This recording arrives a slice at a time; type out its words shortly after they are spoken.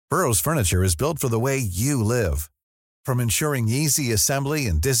Burrow's furniture is built for the way you live. From ensuring easy assembly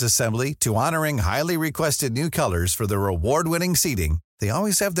and disassembly to honoring highly requested new colors for their award-winning seating, they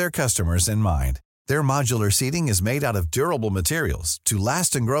always have their customers in mind. Their modular seating is made out of durable materials to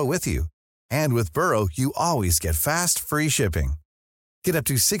last and grow with you. And with Burrow, you always get fast, free shipping. Get up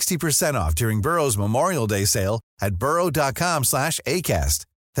to 60% off during Burrow's Memorial Day sale at burrow.com/ACAST.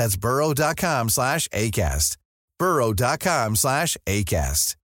 That's burrow.com/ACAST.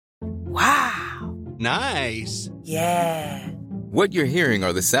 burrow.com/ACAST. Wow. Nice. Yeah. What you're hearing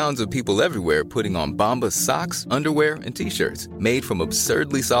are the sounds of people everywhere putting on Bombas socks, underwear, and T-shirts made from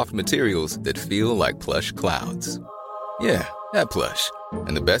absurdly soft materials that feel like plush clouds. Yeah, that plush.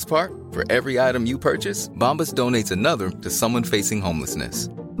 And the best part? For every item you purchase, Bombas donates another to someone facing homelessness.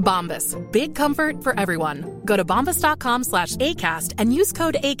 Bombas. Big comfort for everyone. Go to bombas.com/ACAST and use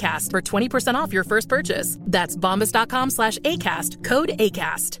code ACAST for 20% off your first purchase. That's bombas.com/ACAST. Code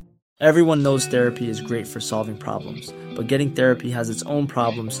ACAST. Everyone knows therapy is great for solving problems, but getting therapy has its own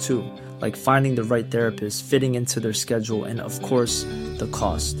problems too, like finding the right therapist, fitting into their schedule, and of course, the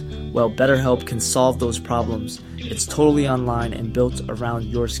cost. Well, BetterHelp can solve those problems. It's totally online and built around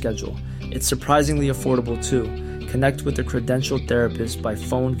your schedule. It's surprisingly affordable too. Connect with a credentialed therapist by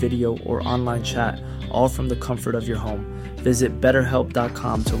phone, video, or online chat, all from the comfort of your home. Visit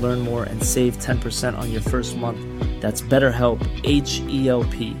BetterHelp.com to learn more and save 10% on your first month. That's BetterHelp,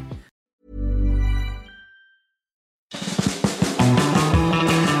 H-E-L-P.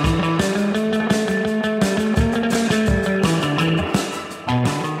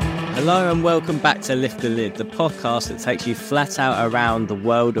 Hello and welcome back to Lift the Lid, the podcast that takes you flat out around the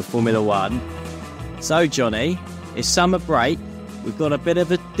world of Formula One. So, Johnny, it's summer break. We've got a bit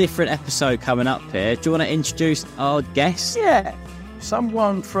of a different episode coming up here. Do you want to introduce our guest? Yeah,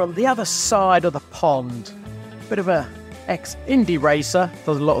 someone from the other side of the pond. Bit of a ex-Indy racer.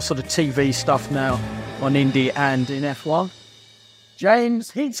 Does a lot of sort of TV stuff now on Indy and in F1.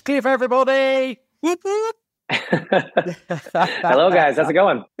 James Hinchcliffe, everybody! Whoop, whoop. Hello, guys. How's it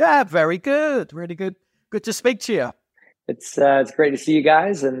going? Yeah, very good. Really good. Good to speak to you. It's great to see you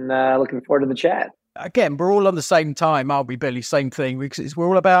guys, and looking forward to the chat. Again, we're all on the same time, aren't we, Billy? Same thing. We're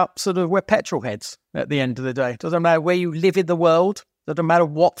all about we're petrol heads at the end of the day. Doesn't matter where you live in the world. Doesn't matter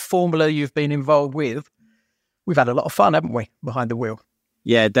what formula you've been involved with. We've had a lot of fun, haven't we, behind the wheel?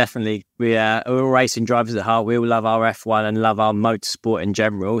 Yeah, definitely. We're all racing drivers at heart. We all love our F1 and love our motorsport in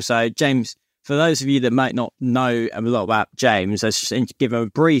general. So, James, for those of you that might not know a lot about James, let's just give him a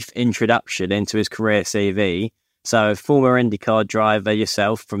brief introduction into his career CV. So, former IndyCar driver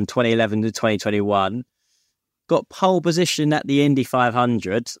yourself from 2011 to 2021. Got pole position at the Indy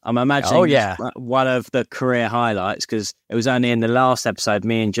 500. I'm imagining one of the career highlights, because it was only in the last episode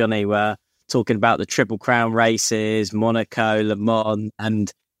me and Johnny were talking about the Triple Crown races, Monaco, Le Mans,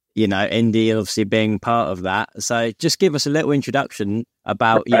 and, you know, Indy obviously being part of that. So just give us a little introduction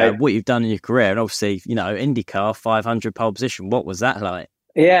about what you've done in your career. And obviously, you know, IndyCar 500 pole position. What was that like?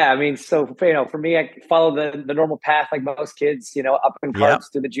 Yeah, I mean, so, for me, I followed the normal path like most kids, up in carts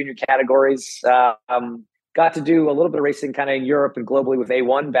to the junior categories. Got to do a little bit of racing kind of in Europe and globally with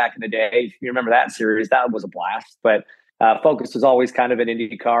A1 back in the day. If you remember that series, that was a blast. But focus was always kind of an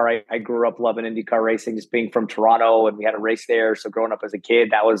IndyCar. I grew up loving IndyCar racing, just being from Toronto, and we had a race there. So growing up as a kid,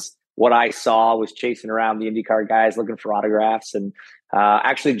 that was what I saw, was chasing around the IndyCar guys looking for autographs. And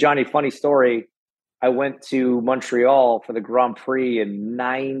actually, Johnny, funny story, I went to Montreal for the Grand Prix in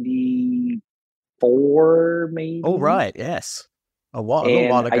 94, maybe. Oh, right. Yes. A little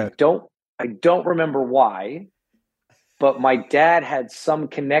while ago. I don't remember why, but my dad had some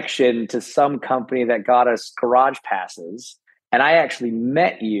connection to some company that got us garage passes. And I actually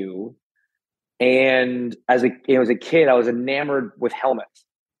met you. And as a kid, I was enamored with helmets.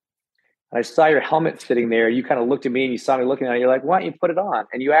 And I saw your helmet sitting there. You kind of looked at me and you saw me looking at it. You're like, why don't you put it on?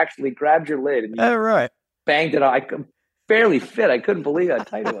 And you actually grabbed your lid and you banged it on. I could barely fit. I couldn't believe how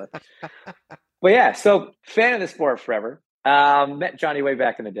tight it was. But yeah, so fan of the sport forever. Met Johnny way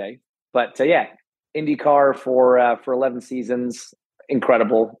back in the day. But IndyCar for 11 seasons,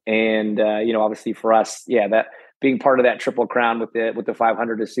 incredible. And, obviously for us, that being part of that Triple Crown with the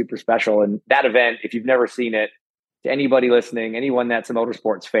 500 is super special. And that event, if you've never seen it, to anybody listening, anyone that's a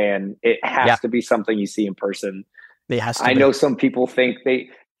motorsports fan, it has to be something you see in person. It has to I know some people think they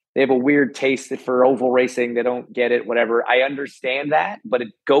have a weird taste for oval racing. They don't get it, whatever. I understand that, but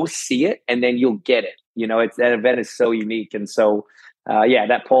go see it and then you'll get it. That event is so unique. And so,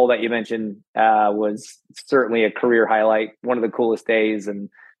 that pole that you mentioned was certainly a career highlight, one of the coolest days.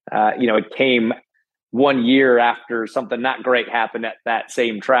 And, it came 1 year after something not great happened at that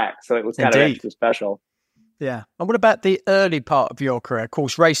same track. So it was kind of extra special. Yeah. And what about the early part of your career? Of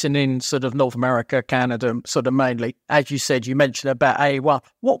course, racing in sort of North America, Canada, sort of mainly. As you said, you mentioned about A1.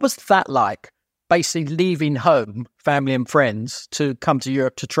 What was that like? Basically leaving home, family and friends, to come to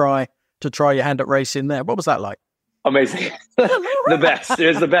Europe to try your hand at racing there. What was that like? Amazing. The best. It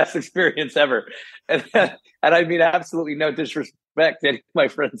was the best experience ever. And I mean, absolutely no disrespect to any of my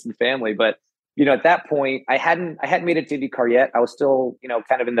friends and family, but at that point, I hadn't made it to IndyCar yet. I was still,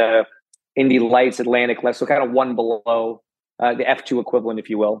 kind of in the Indy Lights Atlantic left, so kind of one below the F2 equivalent, if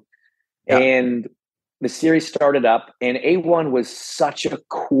you will. Yeah. And the series started up, and A1 was such a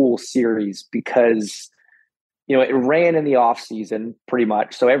cool series because, it ran in the off season pretty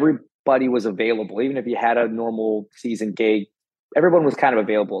much. So everybody was available. Even if you had a normal season gig, everyone was kind of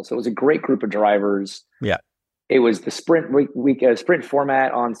available. So it was a great group of drivers. Yeah. It was the sprint sprint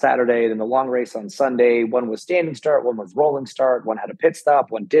format on Saturday, then the long race on Sunday. One was standing start, one was rolling start, one had a pit stop,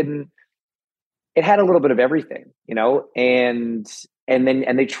 one didn't. It had a little bit of everything, and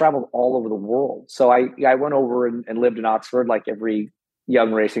they traveled all over the world. So I went over and lived in Oxford like every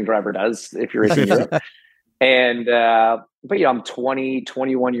young racing driver does if you're in Europe. And but I'm 20,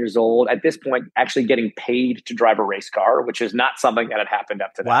 21 years old at this point, actually getting paid to drive a race car, which is not something that had happened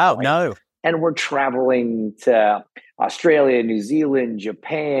up to that point. No. And we're traveling to Australia, New Zealand,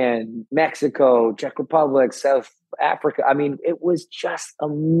 Japan, Mexico, Czech Republic, South Africa. I mean, it was just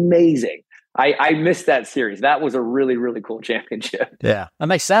amazing. I missed that series. That was a really, really cool championship. Yeah. And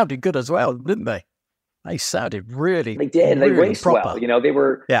they sounded good as well, didn't they? They sounded really They did. They really raced proper. well. They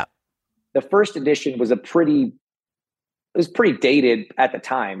were. Yeah. The first edition was pretty dated at the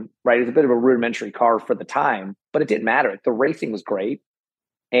time, right? It was a bit of a rudimentary car for the time, but it didn't matter. The racing was great.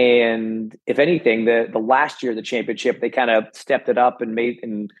 And if anything, the last year of the championship, they kind of stepped it up and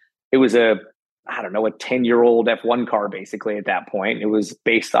it was a 10-year-old F1 car basically at that point. It was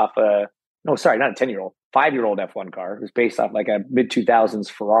based off not a 10-year-old, 5-year-old F1 car. It was based off like a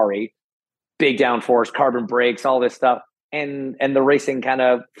mid-2000s Ferrari, big downforce, carbon brakes, all this stuff. And the racing kind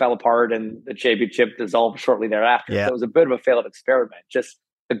of fell apart and the championship dissolved shortly thereafter. Yeah. So it was a bit of a failed experiment. Just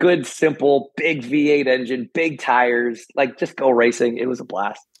a good, simple, big V8 engine, big tires, like just go racing. It was a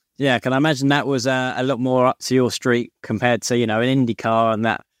blast. Yeah, can I imagine that was a lot more up to your street compared to, an IndyCar and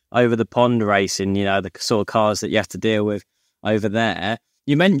that over the pond racing, the sort of cars that you have to deal with over there.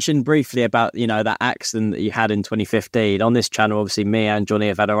 You mentioned briefly about, that accident that you had in 2015. On this channel, obviously, me and Johnny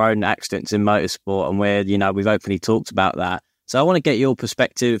have had our own accidents in motorsport, and we've openly talked about that. So I want to get your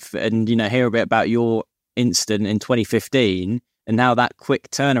perspective and, hear a bit about your incident in 2015 and how that quick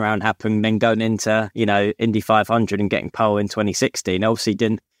turnaround happened, then going into, Indy 500 and getting pole in 2016. Obviously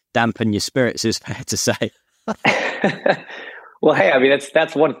didn't dampen your spirits, is fair to say. Well, hey, I mean,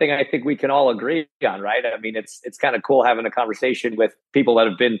 that's one thing I think we can all agree on, right? I mean, it's kind of cool having a conversation with people that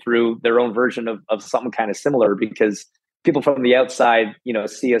have been through their own version of something kind of similar, because people from the outside,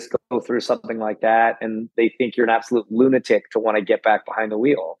 see us go through something like that, and they think you're an absolute lunatic to want to get back behind the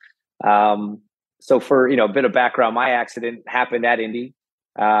wheel. So for, a bit of background, my accident happened at Indy.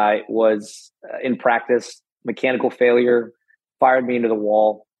 It was in practice, mechanical failure, fired me into the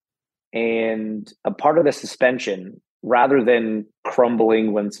wall. And a part of the suspension, rather than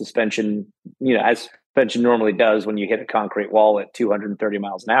crumbling when suspension, as suspension normally does when you hit a concrete wall at 230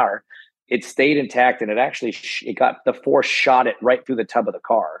 miles an hour, it stayed intact, and it actually, the force shot it right through the tub of the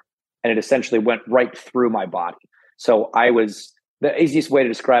car, and it essentially went right through my body. So the easiest way to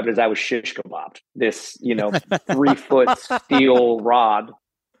describe it is I was shish kebabbed. This, 3-foot steel rod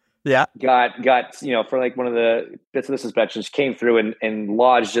got for like one of the bits of the suspensions came through and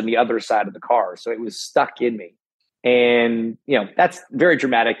lodged in the other side of the car. So it was stuck in me. And, that's very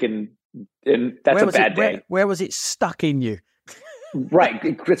dramatic, and that's a bad day. Where was it stuck in you? Right.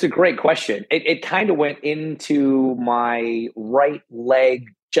 It's a great question. It kind of went into my right leg,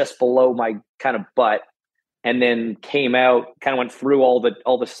 just below my kind of butt, and then came out, kind of went through all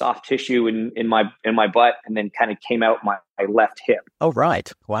the soft tissue in my butt, and then kind of came out my left hip. Oh,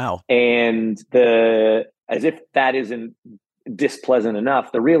 right. Wow. And as if that isn't displeasant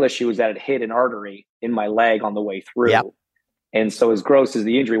enough, the real issue is that it hit an artery in my leg on the way through. Yep. And so as gross as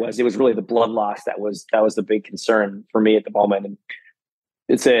the injury was, it was really the blood loss that was the big concern for me at the moment.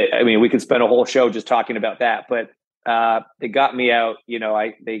 And we could spend a whole show just talking about that, but it got me out.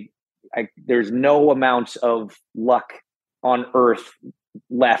 There's no amount of luck on earth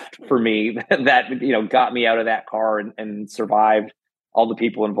left for me that got me out of that car and survived all the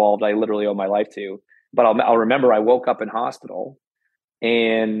people involved I literally owe my life to. But I'll remember I woke up in hospital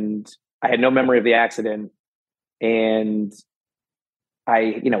and I had no memory of the accident, and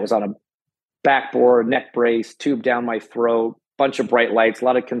I was on a backboard, neck brace, tube down my throat, bunch of bright lights, a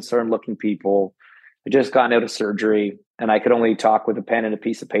lot of concerned looking people. I just gotten out of surgery, and I could only talk with a pen and a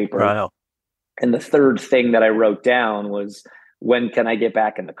piece of paper. Right. And the third thing that I wrote down was, when can I get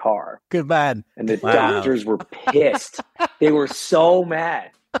back in the car? Good man. And the doctors were pissed. They were so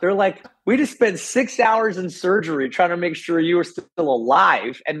mad. They're like, we just spent 6 hours in surgery trying to make sure you were still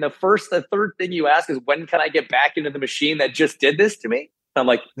alive. And the third thing you ask is, when can I get back into the machine that just did this to me? I'm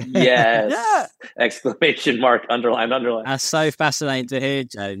like, yes. Yeah. Exclamation mark, underline. That's so fascinating to hear,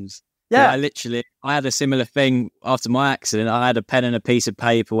 James. Yeah. I had a similar thing after my accident. I had a pen and a piece of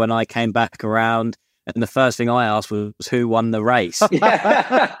paper when I came back around. And the first thing I asked was, who won the race?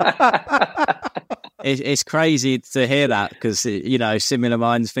 It's crazy to hear that, because, similar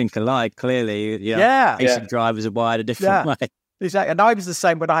minds think alike, clearly. Racing drivers are wired a different way. Exactly. And I was the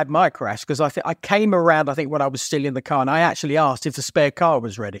same when I had my crash, because I came around, I think, when I was still in the car, and I actually asked if the spare car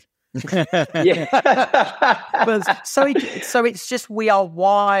was ready. But so it's just, we are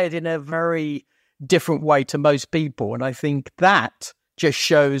wired in a very different way to most people. And I think that just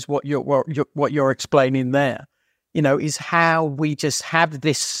shows what you're explaining there, is how we just have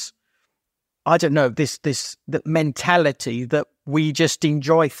this, I don't know, this the mentality that we just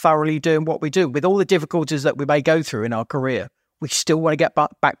enjoy thoroughly doing what we do, with all the difficulties that we may go through in our career. We still want to get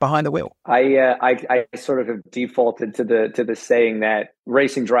back behind the wheel. I sort of have defaulted to the saying that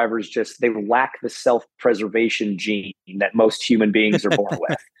racing drivers they lack the self-preservation gene that most human beings are born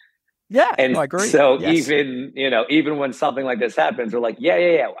with. Yeah, and I agree. So even when something like this happens, we're like,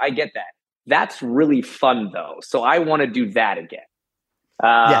 yeah, I get that. That's really fun though. So I want to do that again.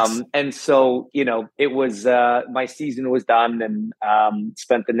 Yes. And so, it was, my season was done, and,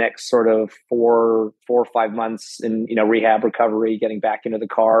 spent the next sort of 4 or 5 months in, rehab recovery, getting back into the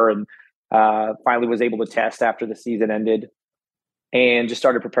car, and, finally was able to test after the season ended, and just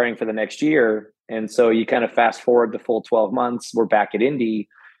started preparing for the next year. And so you kind of fast forward the full 12 months, we're back at Indy,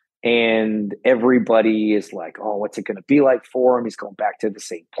 and everybody is like, oh, what's it going to be like for him? He's going back to the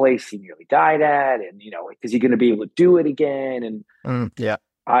same place he nearly died at. And, is he going to be able to do it again? And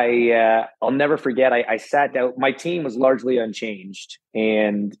I'll never forget, I sat down, my team was largely unchanged.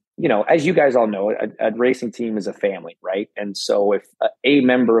 And, as you guys all know, a racing team is a family, right? And so if a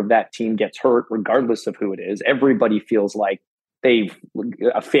member of that team gets hurt, regardless of who it is, everybody feels like a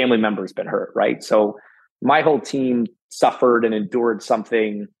family member has been hurt, right? So my whole team suffered and endured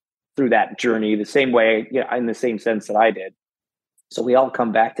something through that journey the same way, in the same sense that I did. So we all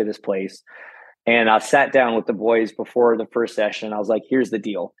come back to this place, and I sat down with the boys before the first session. I was like, here's the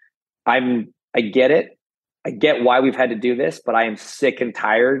deal. I get it. I get why we've had to do this, but I am sick and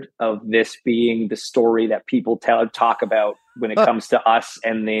tired of this being the story that people talk about when it comes to us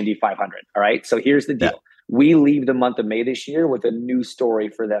and the Indy 500. All right. So here's the deal. Yeah. We leave the month of May this year with a new story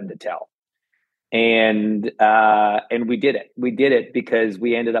for them to tell. And we did it. We did it because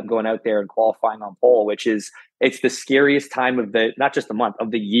we ended up going out there and qualifying on pole, it's the scariest time of not just the month,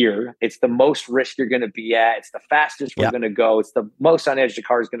 of the year. It's the most risk you're going to be at. It's the fastest we're going to go. It's the most on edge the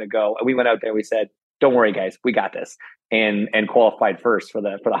car is going to go. And we went out there, we said, don't worry guys, we got this. And qualified first for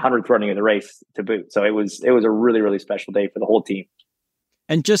the 100th running of the race to boot. So it was a really, really special day for the whole team.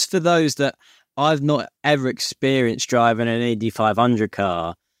 And just for those that I've not ever experienced driving an Indy 500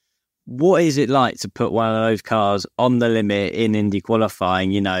 car, what is it like to put one of those cars on the limit in Indy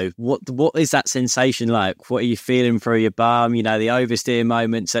qualifying? What is that sensation like? What are you feeling through your bum? The oversteer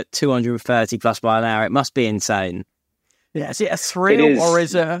moments at 230 plus mile an hour. It must be insane. Yeah, is it a thrill or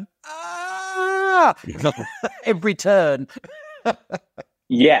is it every turn?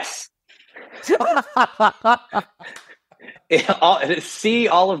 Yes. See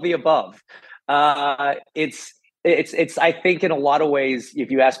all of the above. It's I think in a lot of ways, if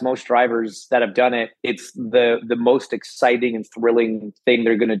you ask most drivers that have done it, it's the most exciting and thrilling thing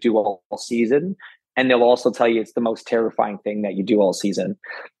they're going to do all season. And they'll also tell you it's the most terrifying thing that you do all season.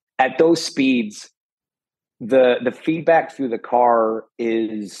 At those speeds, the feedback through the car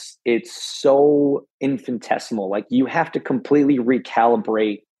it's so infinitesimal. Like, you have to completely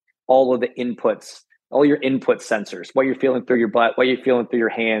recalibrate all of the inputs, all your input sensors, what you're feeling through your butt, what you're feeling through your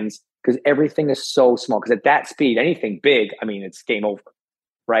hands, because everything is so small. Because at that speed, anything big, it's game over,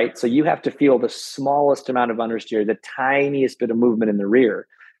 right? So you have to feel the smallest amount of understeer, the tiniest bit of movement in the rear.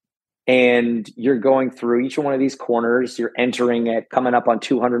 And you're going through each one of these corners, you're coming up on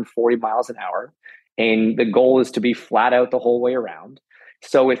 240 miles an hour. And the goal is to be flat out the whole way around.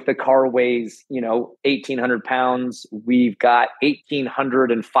 So if the car weighs, 1,800 pounds, we've got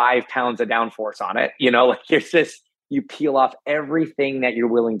 1,805 pounds of downforce on it. You peel off everything that you're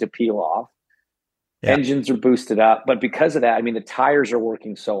willing to peel off. Yeah. Engines are boosted up. But because of that, I mean, the tires are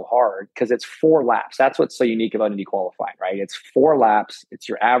working so hard because it's 4 laps. That's what's so unique about Indy qualifying, right? It's 4 laps. It's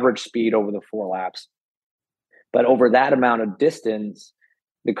your average speed over the 4 laps. But over that amount of distance,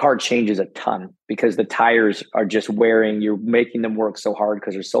 the car changes a ton because the tires are just wearing. You're making them work so hard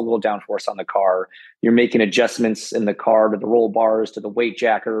because there's so little downforce on the car. You're making adjustments in the car to the roll bars, to the weight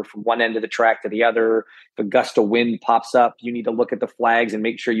jacker from one end of the track to the other. If a gust of wind pops up, you need to look at the flags and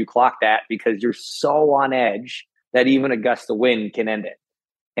make sure you clock that because you're so on edge that even a gust of wind can end it.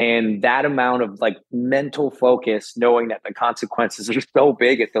 And that amount of like mental focus, knowing that the consequences are so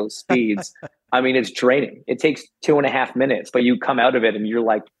big at those speeds, I mean, it's draining. It takes 2.5 minutes, but you come out of it and you're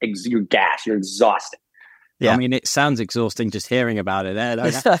like, you're gassed, you're exhausted. Yeah. I mean, it sounds exhausting just hearing about it there.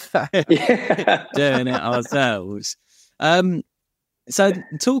 Doing it ourselves. So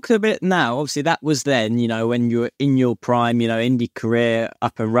talk a bit now, obviously that was then, when you were in your prime, Indy career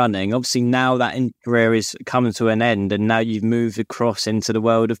up and running. Obviously now that Indy career is coming to an end and now you've moved across into the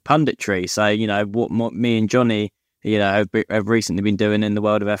world of punditry. So, what me and Johnny, have recently been doing in the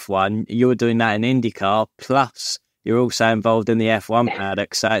world of F1, you're doing that in IndyCar, plus you're also involved in the F1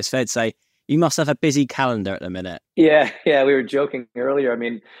 paddock. So it's fair to say you must have a busy calendar at the minute. Yeah, we were joking earlier. I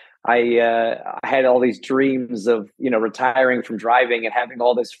mean, I had all these dreams of, retiring from driving and having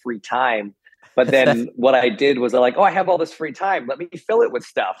all this free time. But then what I did was I have all this free time. Let me fill it with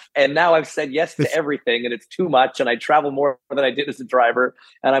stuff. And now I've said yes to everything and it's too much. And I travel more than I did as a driver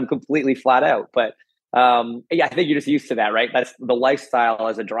and I'm completely flat out. But I think you're just used to that, right? That's the lifestyle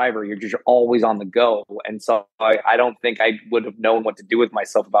as a driver. You're just always on the go. And so I don't think I would have known what to do with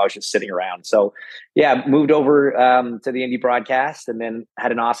myself if I was just sitting around. So moved over to the Indy broadcast and then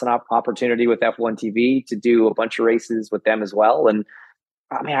had an awesome opportunity with F1 TV to do a bunch of races with them as well. And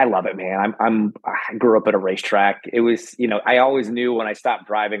I mean, I love it, man. I grew up at a racetrack. It was, I always knew when I stopped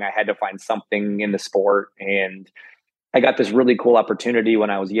driving, I had to find something in the sport. And I got this really cool opportunity when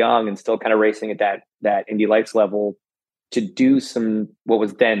I was young and still kind of racing at that Indy Lights level to do some, what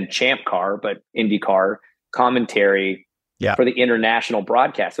was then Champ Car, but IndyCar commentary for the international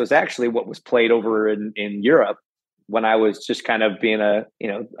broadcast. So it was actually what was played over in Europe when I was just kind of being a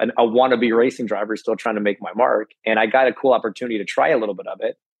wannabe racing driver, still trying to make my mark. And I got a cool opportunity to try a little bit of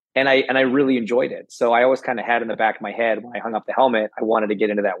it. And I really enjoyed it. So I always kind of had in the back of my head when I hung up the helmet, I wanted to get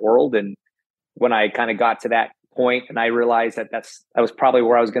into that world. And when I kind of got to that point and I realized that was probably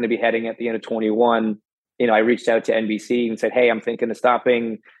where I was going to be heading at the end of 21. I reached out to NBC and said, hey, I'm thinking of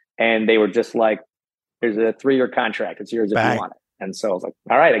stopping. And they were just like, there's a 3-year contract. It's yours if you want it. And so I was like,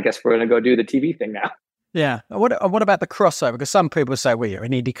 all right, I guess we're going to go do the TV thing now. Yeah. What about the crossover? Because some people say, well, you're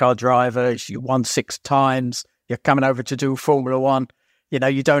an IndyCar driver. You won 6 times. You're coming over to do Formula One.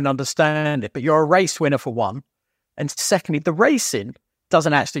 You don't understand it, but you're a race winner for one. And secondly, the racing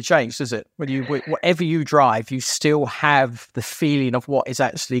doesn't actually change, does it? Whatever you drive, you still have the feeling of what is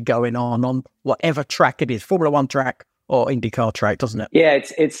actually going on whatever track it is, Formula One track or IndyCar track, doesn't it? Yeah,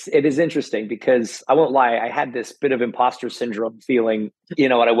 it is interesting because I won't lie, I had this bit of imposter syndrome feeling,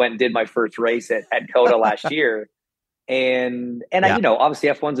 when I went and did my first race at COTA last year. And obviously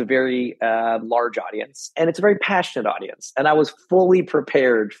F1's a very large audience and it's a very passionate audience. And I was fully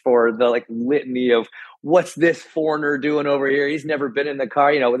prepared for the litany of what's this foreigner doing over here? He's never been in the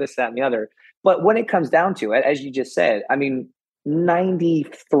car, with this, that, and the other. But when it comes down to it, as you just said, I mean,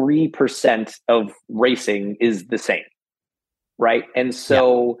 93% of racing is the same, right? And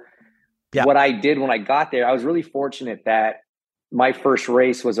so what I did when I got there, I was really fortunate that my first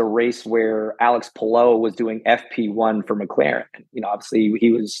race was a race where Alex Palou was doing FP1 for McLaren. Obviously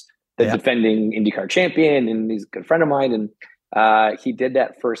he was the defending IndyCar champion and he's a good friend of mine. And he did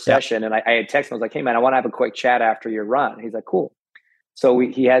that first session and I had texted him. I was like, hey man, I want to have a quick chat after your run. He's like, cool. So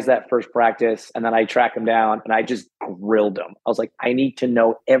he has that first practice and then I track him down and I just grilled him. I was like, I need to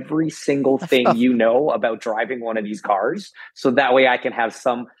know every single thing about driving one of these cars. So that way I can have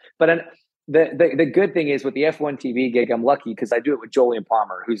some, but the good thing is with the F1 TV gig, I'm lucky because I do it with Jolyon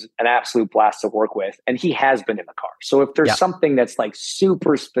Palmer, who's an absolute blast to work with. And he has been in the car. So if there's something that's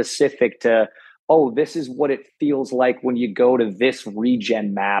super specific to, oh, this is what it feels like when you go to this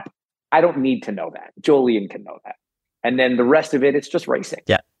regen map, I don't need to know that. Jolyon can know that. And then the rest of it, it's just racing.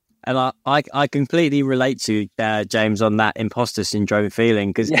 Yeah. And I completely relate to James on that imposter syndrome feeling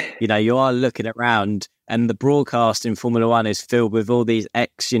because, you are looking around and the broadcast in Formula One is filled with all these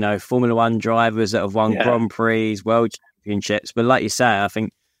Formula One drivers that have won Grand Prix, World Championships. But like you say, I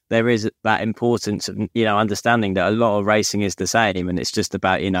think there is that importance of, understanding that a lot of racing is the same. And it's just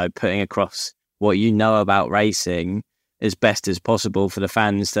about, putting across what you know about racing as best as possible for the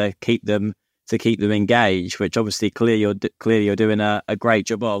fans to keep them engaged, which obviously clearly you're doing a great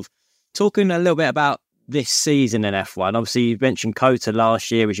job of. talking a little bit about this season in F1, obviously you mentioned Cota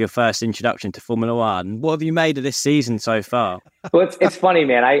last year was your first introduction to Formula One. What have you made of this season so far? Well, it's funny,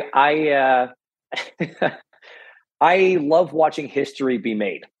 man. I I love watching history be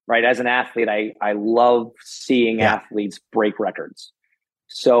made, right? As an athlete, I love seeing athletes break records.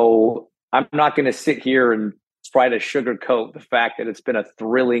 So I'm not going to sit here and try to sugarcoat the fact that it's been a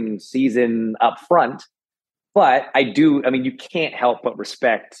thrilling season up front. But you can't help but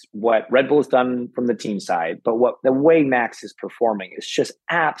respect what Red Bull has done from the team side. But the way Max is performing is just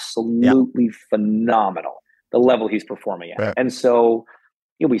absolutely phenomenal, the level he's performing at. Yeah. And so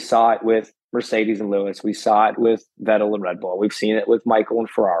we saw it with Mercedes and Lewis. We saw it with Vettel and Red Bull. We've seen it with Michael and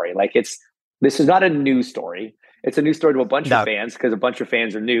Ferrari. This is not a new story. It's a new story to a bunch of fans because a bunch of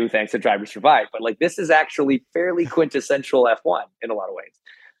fans are new thanks to Drive to Survive. But this is actually fairly quintessential F1 in a lot of ways.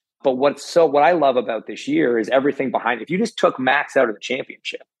 But what I love about this year is everything behind it. If you just took Max out of the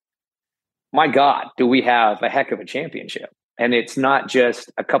championship, my God, do we have a heck of a championship? And it's not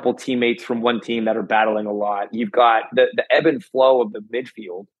just a couple teammates from one team that are battling a lot. You've got the ebb and flow of the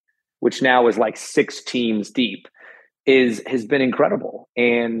midfield, which now is 6 teams deep, has been incredible.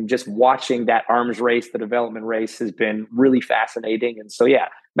 And just watching that arms race, the development race, has been really fascinating. And so,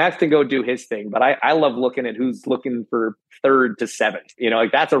 Max can go do his thing, but I love looking at who's looking for 3rd to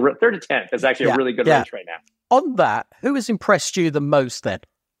 7th. That's 3rd to 10th. That's actually a really good race right now. On that, who has impressed you the most then?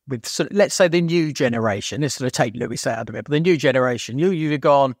 With let's say the new generation. Let's sort of take Lewis out of it, but the new generation, you've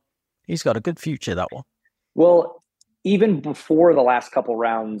gone, he's got a good future, that one. Well, even before the last couple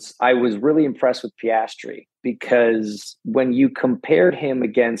rounds, I was really impressed with Piastri because when you compared him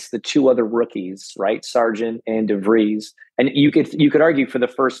against the 2 other rookies, right, Sargent and De Vries, and you could argue for the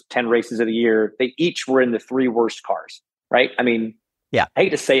first 10 races of the year, they each were in the 3 worst cars, right? I mean, I hate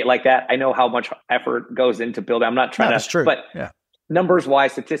to say it like that. I know how much effort goes into building. I'm not trying to, that's true. But numbers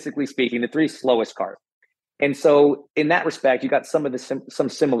wise, statistically speaking, the 3 slowest cars. And so in that respect, you got some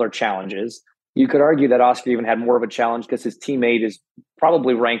similar challenges. You could argue that Oscar even had more of a challenge because his teammate is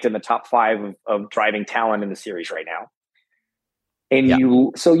probably ranked in the top 5 of driving talent in the series right now.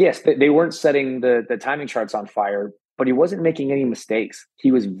 And so yes, they weren't setting the timing charts on fire, but he wasn't making any mistakes.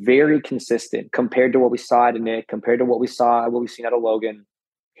 He was very consistent compared to what we saw out of Nick, compared to what we've seen out of Logan.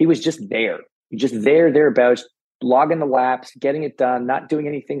 He was just thereabouts, logging the laps, getting it done, not doing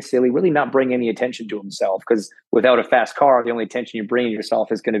anything silly, really not bringing any attention to himself, because without a fast car, the only attention you bring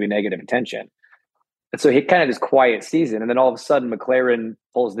yourself is going to be negative attention. And so he kind of this quiet season. And then all of a sudden, McLaren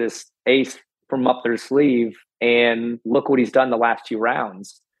pulls this ace from up their sleeve, and look what he's done the last 2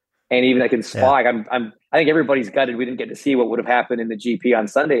 rounds. And even in Spa, I think everybody's gutted we didn't get to see what would have happened in the GP on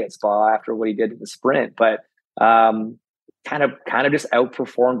Sunday at Spa after what he did in the sprint. But kind of just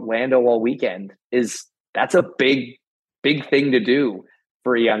outperformed Lando all weekend. That's a big thing to do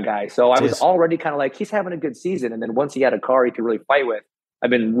for a young guy. So I was already kind of he's having a good season. And then once he had a car he could really fight with, I've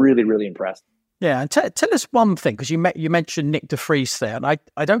been really, really impressed. Yeah, and tell us one thing, because you mentioned Nick de Vries there, and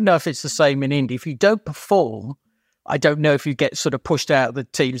I don't know if it's the same in Indy. If you don't perform, I don't know if you get sort of pushed out of the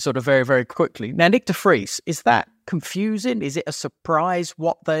team sort of very, very quickly. Now, Nick de Vries, is that confusing? Is it a surprise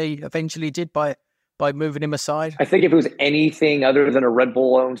what they eventually did by moving him aside? I think if it was anything other than a Red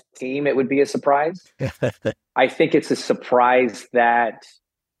Bull-owned team, it would be a surprise. I think it's a surprise that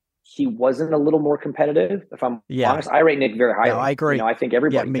he wasn't a little more competitive, if I'm honest. I rate Nick very highly. No, I agree. I think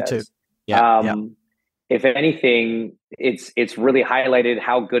everybody me does. too. Yeah. If anything, it's really highlighted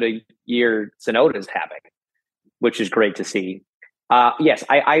how good a year Tsunoda's having, which is great to see. Yes,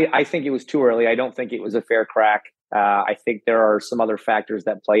 I think it was too early. I don't think it was a fair crack. I think there are some other factors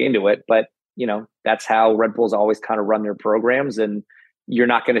that play into it, but that's how Red Bull's always kind of run their programs, and you're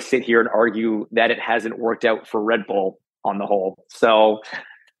not going to sit here and argue that it hasn't worked out for Red Bull on the whole. So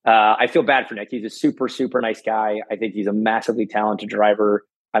I feel bad for Nick. He's a super, super nice guy. I think he's a massively talented driver.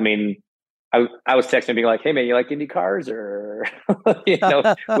 I mean, I was texting being like, hey man, you like Indy cars? Or, we'd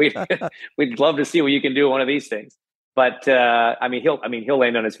love to see what you can do with one of these things. But he'll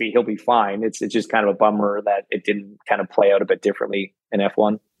land on his feet. He'll be fine. It's just kind of a bummer that it didn't kind of play out a bit differently in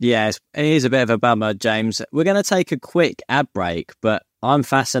F1. Yes, it is a bit of a bummer, James. We're going to take a quick ad break, but I'm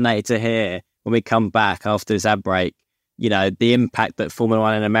fascinated to hear when we come back after this ad break, the impact that Formula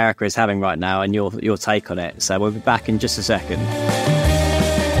One in America is having right now and your take on it. So we'll be back in just a second.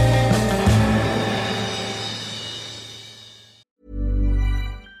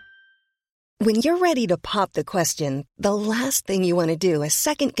 When you're ready to pop the question, the last thing you want to do is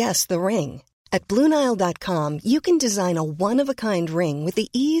second-guess the ring. At BlueNile.com, you can design a one-of-a-kind ring with the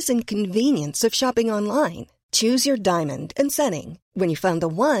ease and convenience of shopping online. Choose your diamond and setting. When you find the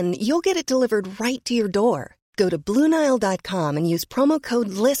one, you'll get it delivered right to your door. Go to BlueNile.com and use promo code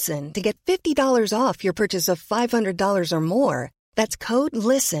LISTEN to get $50 off your purchase of $500 or more. That's code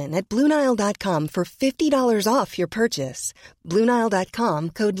LISTEN at BlueNile.com for $50 off your purchase. BlueNile.com,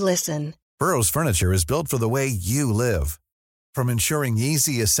 code LISTEN. Burrow's furniture is built for the way you live. From ensuring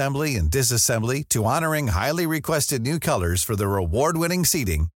easy assembly and disassembly to honoring highly requested new colors for their award-winning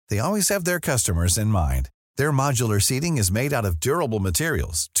seating, they always have their customers in mind. Their modular seating is made out of durable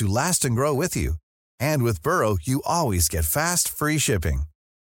materials to last and grow with you. And with Burrow, you always get fast, free shipping.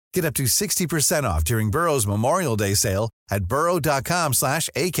 Get up to 60% off during Burrow's Memorial Day sale at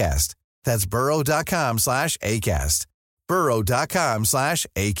burrow.com/ACAST. That's burrow.com/ACAST.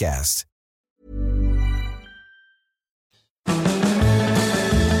 burrow.com/ACAST.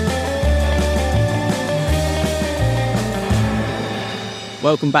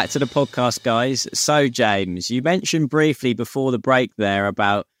 Welcome back to the podcast, guys. So, James, you mentioned briefly before the break there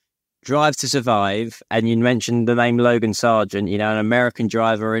about Drive to Survive, and you mentioned the name Logan Sargent, an American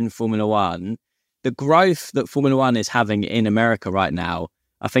driver in Formula One. The growth that Formula One is having in America right now,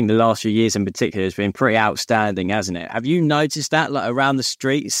 I think the last few years in particular, has been pretty outstanding, hasn't it? Have you noticed that, like around the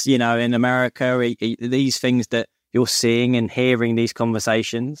streets, in America, these things that you're seeing and hearing, these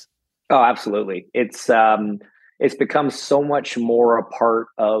conversations? Oh, absolutely. It's become so much more a part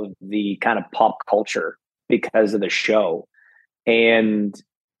of the kind of pop culture because of the show. And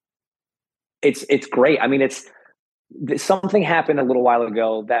it's great. I mean, something happened a little while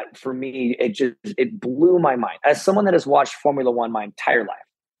ago that for me, it blew my mind. As someone that has watched Formula One my entire life,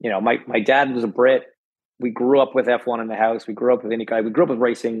 my dad was a Brit. We grew up with F1 in the house. We grew up with IndyCar. We grew up with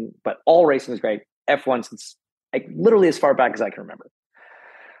racing, but all racing was great. F1 since literally as far back as I can remember.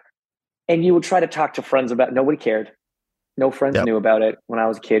 And you would try to talk to friends about it. Nobody cared. No friends knew about it when I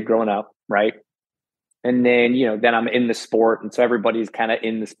was a kid growing up, right? And then, then I'm in the sport. And so everybody's kind of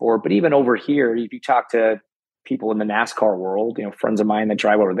in the sport. But even over here, if you talk to people in the NASCAR world, friends of mine that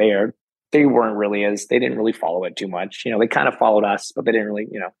drive over there, they didn't really follow it too much. They kind of followed us, but they didn't really,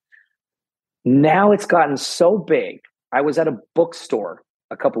 Now it's gotten so big. I was at a bookstore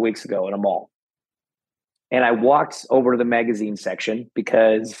a couple weeks ago in a mall. And I walked over to the magazine section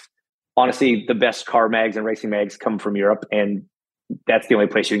because honestly, the best car mags and racing mags come from Europe. And that's the only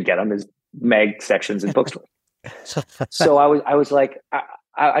place you can get them is mag sections in bookstores. So I was like,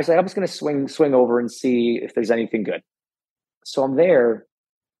 I'm just going to swing over and see if there's anything good. So I'm there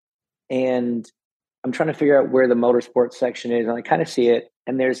and I'm trying to figure out where the motorsports section is. And I kind of see it.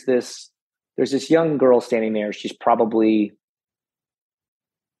 And there's this young girl standing there. She's probably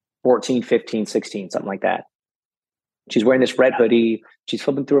 14, 15, 16, something like that. She's wearing this red hoodie. She's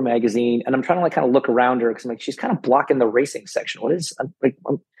flipping through a magazine. And I'm trying to kind of look around her because I'm like, she's kind of blocking the racing section. What is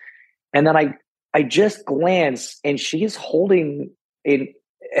and then I just glance and she's holding an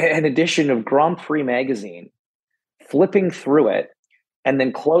edition of Grand Prix magazine, flipping through it, and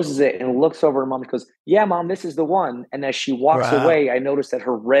then closes it and looks over at her mom and goes, "Yeah, Mom, this is the one." And as she walks away, I noticed that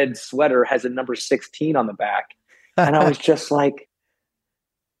her red sweater has a number 16 on the back. And I was just like,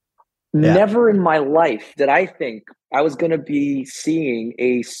 never in my life did I think I was going to be seeing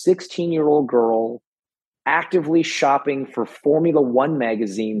a 16-year-old girl actively shopping for Formula One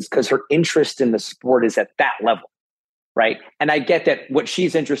magazines because her interest in the sport is at that level, right? And I get that what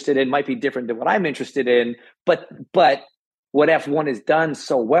she's interested in might be different than what I'm interested in, but what F1 has done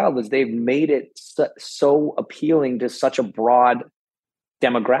so well is they've made it so appealing to such a broad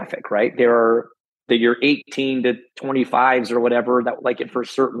demographic, right? There are your 18 to 25s or whatever that like it for a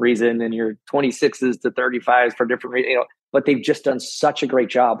certain reason, and your 26s to 35s for different reasons, but they've just done such a great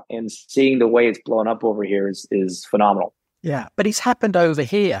job, and seeing the way it's blown up over here is phenomenal. Yeah, but it's happened over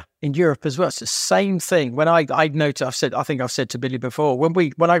here in Europe as well. It's the same thing. When I noticed, I think I've said to Billy before,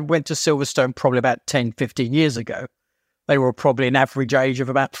 when I went to Silverstone probably about 10, 15 years ago, they were probably an average age of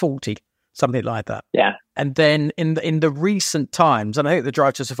about 40, something like that. Yeah. And then in the recent times, and I think the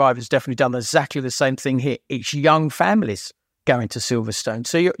Drive to Survive has definitely done exactly the same thing here, it's young families going to Silverstone.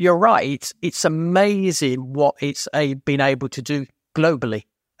 So you're right. It's amazing what it's been able to do globally.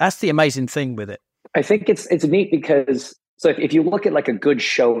 That's the amazing thing with it. I think it's neat because so if you look at like a good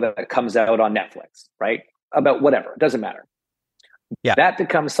show that comes out on Netflix, right, about whatever, it doesn't matter. Yeah, that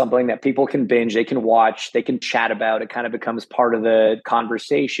becomes something that people can binge, they can watch, they can chat about. It kind of becomes part of the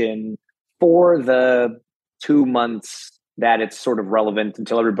conversation for the 2 months that it's sort of relevant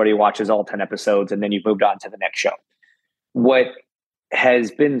until everybody watches all 10 episodes and then you've moved on to the next show. What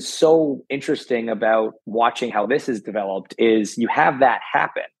has been so interesting about watching how this is developed is you have that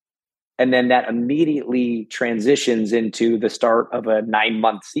happen, and then that immediately transitions into the start of a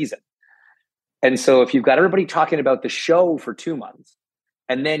 9-month season. And so if you've got everybody talking about the show for 2 months,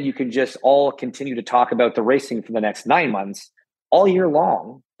 And then you can just all continue to talk about the racing for the next 9 months. All year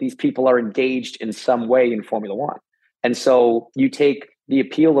long, these people are engaged in some way in Formula One. And so you take the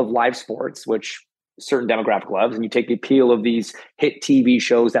appeal of live sports, which certain demographic loves, and you take the appeal of these hit TV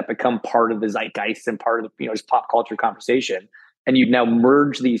shows that become part of the zeitgeist and part of the, just pop culture conversation. And you now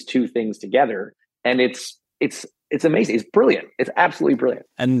merge these two things together. And it's amazing. It's brilliant. It's absolutely brilliant.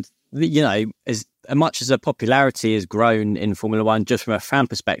 And, as much as the popularity has grown in Formula One, just from a fan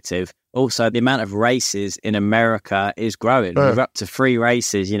perspective, also the amount of races in America is growing. We're up to 3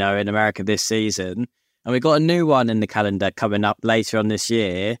 races, in America this season. And we've got a new one in the calendar coming up later on this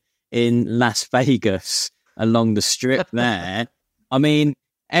year in Las Vegas along the strip there. I mean,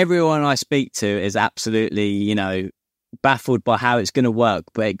 everyone I speak to is absolutely, baffled by how it's going to work,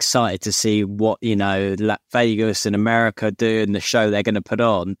 but excited to see what, Las Vegas and America do and the show they're going to put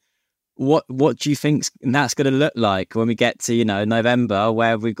on. What do you think that's going to look like when we get to, November,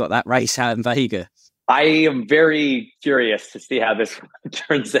 where we've got that race out in Vegas? I am very curious to see how this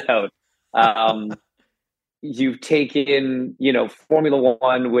turns out. You've taken, Formula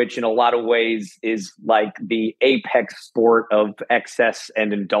One, which in a lot of ways is like the apex sport of excess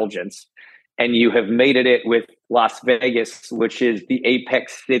and indulgence. And you have mated it with Las Vegas, which is the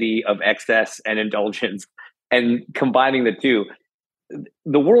apex city of excess and indulgence. And combining the two,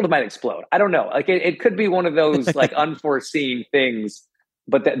 the world might explode. I don't know. Like it could be one of those like unforeseen things,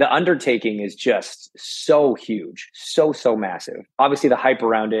 but the undertaking is just so huge, so massive. Obviously the hype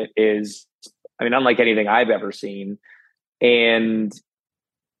around it is, unlike anything I've ever seen. And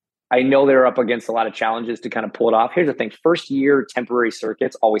I know they're up against a lot of challenges to kind of pull it off. Here's the thing. First year temporary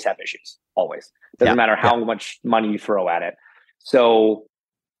circuits always have issues. Always. Doesn't matter how much money you throw at it. So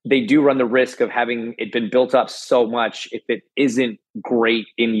they do run the risk of having it been built up so much. If it isn't great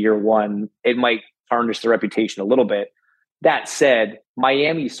in year one, it might tarnish the reputation a little bit. That said,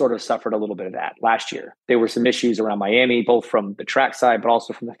 Miami sort of suffered a little bit of that last year. There were some issues around Miami, both from the track side, but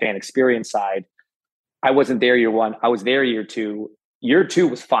also from the fan experience side. I wasn't there year one. I was there year two. Year two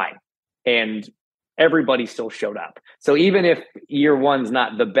was fine. And everybody still showed up. So even if year one's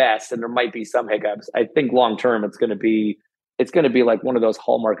not the best and there might be some hiccups, I think long-term it's going to be like one of those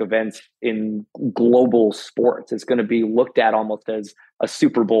hallmark events in global sports. It's going to be looked at almost as a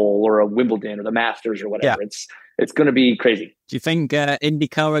Super Bowl or a Wimbledon or the Masters or whatever. It's going to be crazy. Do you think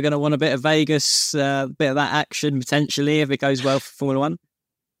IndyCar are going to want a bit of Vegas, a bit of that action potentially if it goes well for Formula One?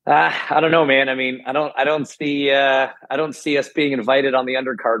 I don't know, man. I don't see us being invited on the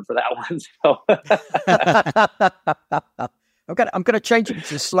undercard for that one. So I'm going to change it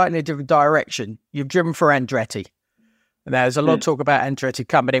to a slightly different direction. You've driven for Andretti. There's a lot of talk about Andretti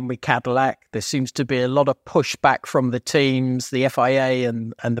coming in with Cadillac. There seems to be a lot of pushback from the teams, the FIA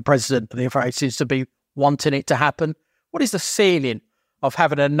and the president of the FIA seems to be wanting it to happen. What is the feeling of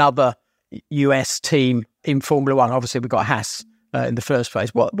having another US team in Formula One? Obviously, we've got Haas in the first place.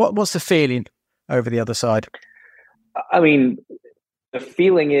 What's the feeling over the other side? The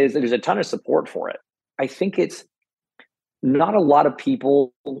feeling is there's a ton of support for it. I think it's not a lot of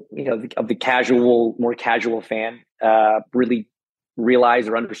people, of the more casual fan, really realize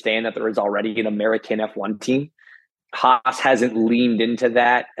or understand that there is already an American F1 team. Haas hasn't leaned into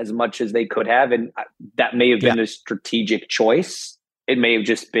that as much as they could have. And that may have been a strategic choice. It may have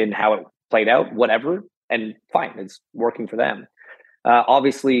just been how it played out, whatever. And fine, it's working for them.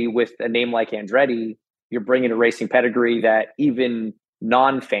 Obviously, with a name like Andretti, you're bringing a racing pedigree that even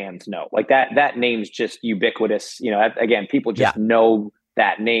non-fans know. Like that name's just ubiquitous. Again, people just know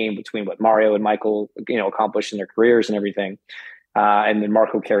that name between what Mario and Michael, accomplished in their careers and everything. And then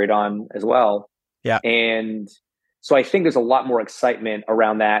Marco carried on as well. Yeah. And so I think there's a lot more excitement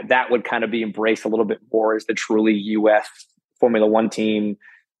around that. That would kind of be embraced a little bit more as the truly US Formula One team.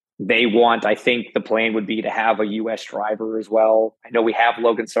 I think the plan would be to have a US driver as well. I know we have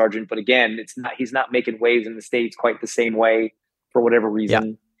Logan Sargent, but again, he's not making waves in the States quite the same way for whatever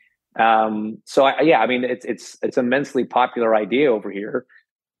reason. It's immensely popular idea over here.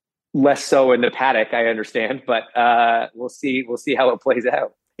 Less so in the paddock, I understand, but we'll see how it plays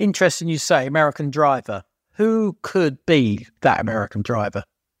out. Interesting you say American driver. Who could be that American driver?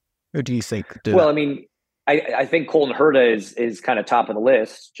 Who do you think could do that? I think Colton Herta is kind of top of the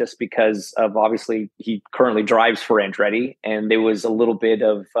list just because of obviously he currently drives for Andretti, and there was a little bit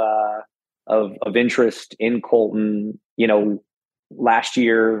of interest in Colton, last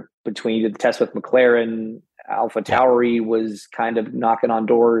year between the test with McLaren. Alpha Tauri was kind of knocking on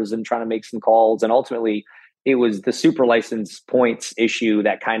doors and trying to make some calls, and ultimately it was the super license points issue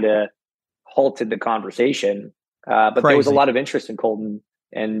that kind of halted the conversation. But there was a lot of interest in Colton,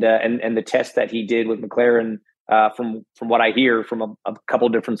 and the test that he did with McLaren from what I hear from a couple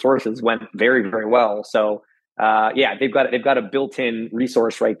of different sources, went very, very well. So they've got a built-in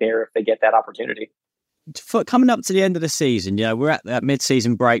resource right there if they get that opportunity. For coming up to the end of the season, we're at that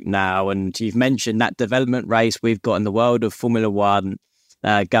mid-season break now, and you've mentioned that development race we've got in the world of Formula One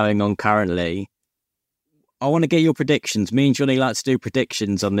going on currently. I want to get your predictions. Me and Johnny like to do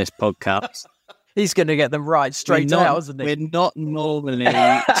predictions on this podcast. He's going to get them right straight out, isn't he? We're not normally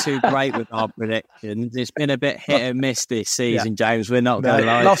too great with our predictions. It's been a bit hit and miss this season, James. We're not going to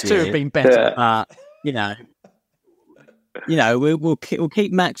lie. Last two have been better. We'll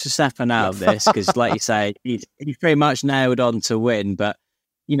keep Max Verstappen out of this because, like you say, he's pretty much nailed on to win. But,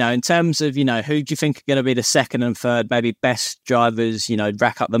 in terms of, who do you think are going to be the second and third, maybe best drivers,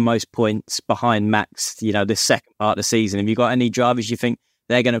 rack up the most points behind Max, this second part of the season? Have you got any drivers you think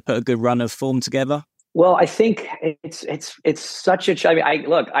they're going to put a good run of form together? Well, I think it's such a.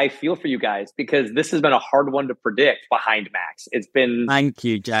 I feel for you guys because this has been a hard one to predict behind Max. It's been. Thank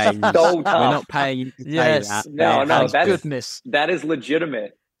you, James. So tough. We're not paying you to say that. No, goodness. That is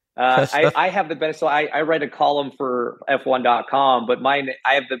legitimate. I have the benefit. So I write a column for F1.com, but I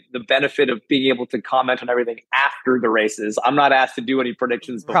have the benefit of being able to comment on everything after the races. I'm not asked to do any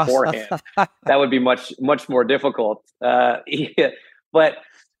predictions beforehand. That would be much, much more difficult. But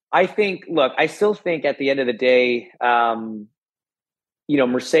I still think at the end of the day,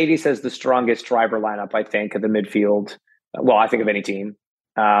 Mercedes has the strongest driver lineup, I think, of the midfield. Well, I think of any team.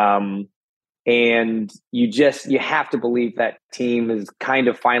 And you have to believe that team is kind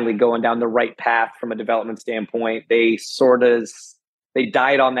of finally going down the right path from a development standpoint. They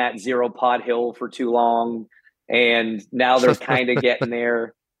died on that 0 pod hill for too long, and now they're kind of getting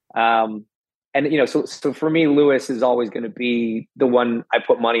there. So for me, Lewis is always going to be the one I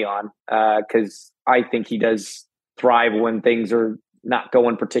put money on because I think he does thrive when things are not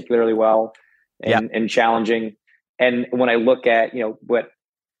going particularly well and challenging. And when I look at,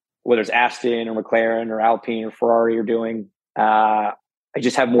 whether it's Aston or McLaren or Alpine or Ferrari are doing, I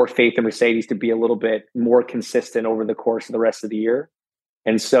just have more faith in Mercedes to be a little bit more consistent over the course of the rest of the year.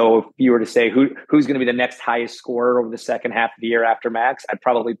 And so if you were to say who's going to be the next highest scorer over the second half of the year after Max, I'd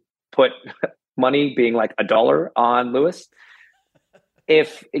probably put money being like $1 on Lewis.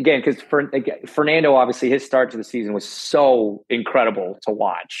 Because Fernando, obviously his start to the season was so incredible to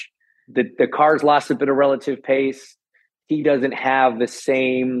watch. The cars lost a bit of relative pace. He doesn't have the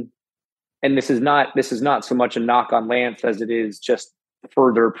same, and this is not so much a knock on Lance as it is just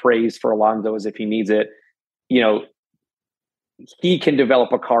further praise for Alonso as if he needs it. He can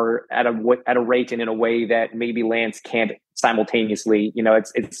develop a car at a rate and in a way that maybe Lance can't simultaneously.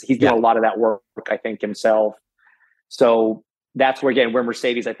 He's doing a lot of that work, I think, himself. So that's where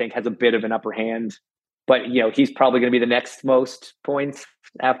Mercedes, I think, has a bit of an upper hand. But he's probably going to be the next most points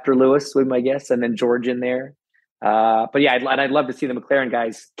after Lewis, with my guess, and then George in there. But I'd love to see the McLaren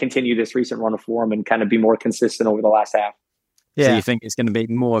guys continue this recent run of form and kind of be more consistent over the last half. Yeah. So you think it's going to be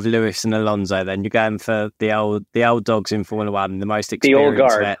more of Lewis and Alonso then? You're going for the old dogs in Formula One, the most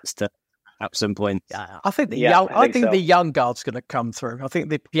experienced vets at some point. Yeah, I think the young guard's going to come through. I think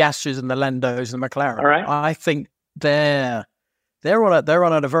the Piastris and the Landos and the McLaren. All right. I think they're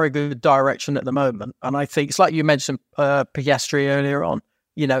on a very good direction at the moment, and I think it's like you mentioned Piastri earlier on.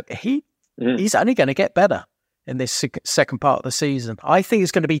 He's only going to get better in this second part of the season. I think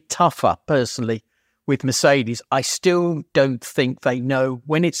it's going to be tougher, personally, with Mercedes. I still don't think they know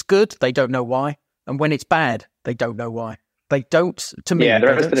when it's good, they don't know why. And when it's bad, they don't know why. They don't, to me, they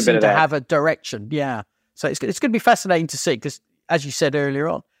don't seem to have a direction. Yeah. So it's going to be fascinating to see because, as you said earlier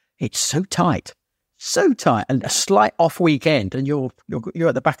on, it's so tight. And a slight off weekend and you're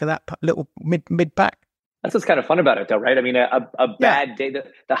at the back of that little mid pack. That's what's kind of fun about it, though, right? I mean, a bad day,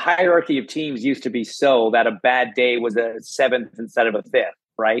 the hierarchy of teams used to be so that a bad day was a 7th instead of a 5th,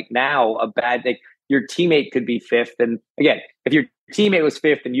 right? Now, a bad day, your teammate could be 5th. And again, if your teammate was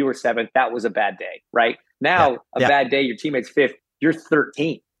 5th and you were 7th, that was a bad day, right? Now, bad day, your teammate's 5th, you're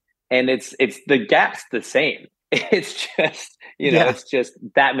 13th. And it's the gap's the same. It's just, it's just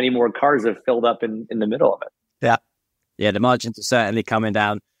that many more cars have filled up in the middle of it. Yeah. Yeah, the margins are certainly coming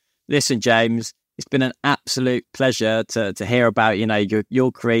down. Listen, James, it's been an absolute pleasure to hear about,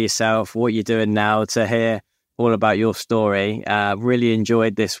 your career yourself, what you're doing now, to hear all about your story. Really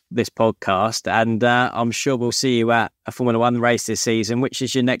enjoyed this podcast, and I'm sure we'll see you at a Formula One race this season. Which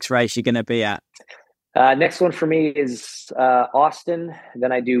is your next race you're going to be at? Next one for me is Austin.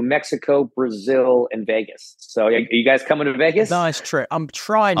 Then I do Mexico, Brazil, and Vegas. So are you guys coming to Vegas? Nice trip. I'm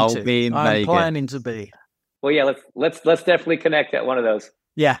planning to be. Well, yeah, let's definitely connect at one of those.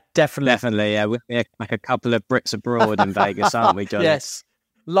 Yeah, definitely. Yeah, we're like a couple of Brits abroad in Vegas, aren't we, John? Yes.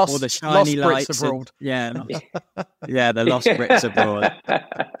 Lost, All the shiny lost Brits lights. abroad. Yeah, the lost Brits abroad.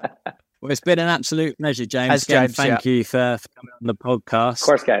 Well, it's been an absolute pleasure, James. Thank you for coming on the podcast. Of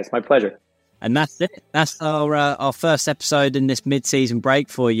course, guys. My pleasure. And that's it. That's our first episode in this mid-season break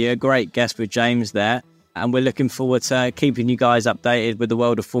for you. A great guest with James there. And we're looking forward to keeping you guys updated with the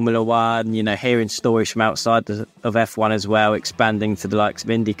world of Formula One, you know, hearing stories from outside of F1 as well, expanding to the likes of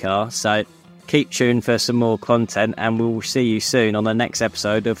IndyCar. So keep tuned for some more content, and we'll see you soon on the next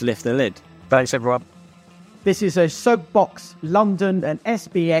episode of Lift the Lid. Thanks, everyone. This is a Soapbox London and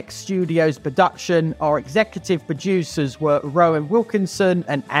SBX Studios production. Our executive producers were Rowan Wilkinson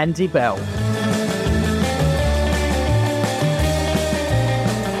and Andy Bell.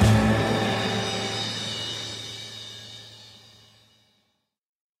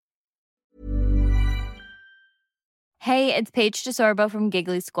 Hey, it's Paige DeSorbo from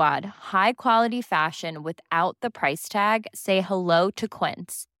Giggly Squad. High quality fashion without the price tag. Say hello to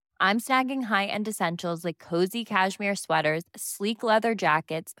Quince. I'm snagging high-end essentials like cozy cashmere sweaters, sleek leather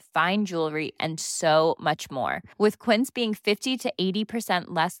jackets, fine jewelry, and so much more. With Quince being 50 to 80%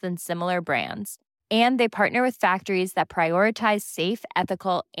 less than similar brands. And they partner with factories that prioritize safe,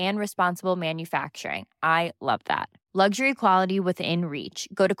 ethical, and responsible manufacturing. I love that. Luxury quality within reach.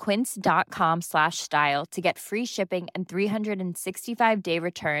 Go to quince.com/style to get free shipping and 365-day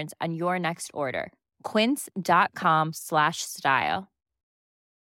returns on your next order. Quince.com/style.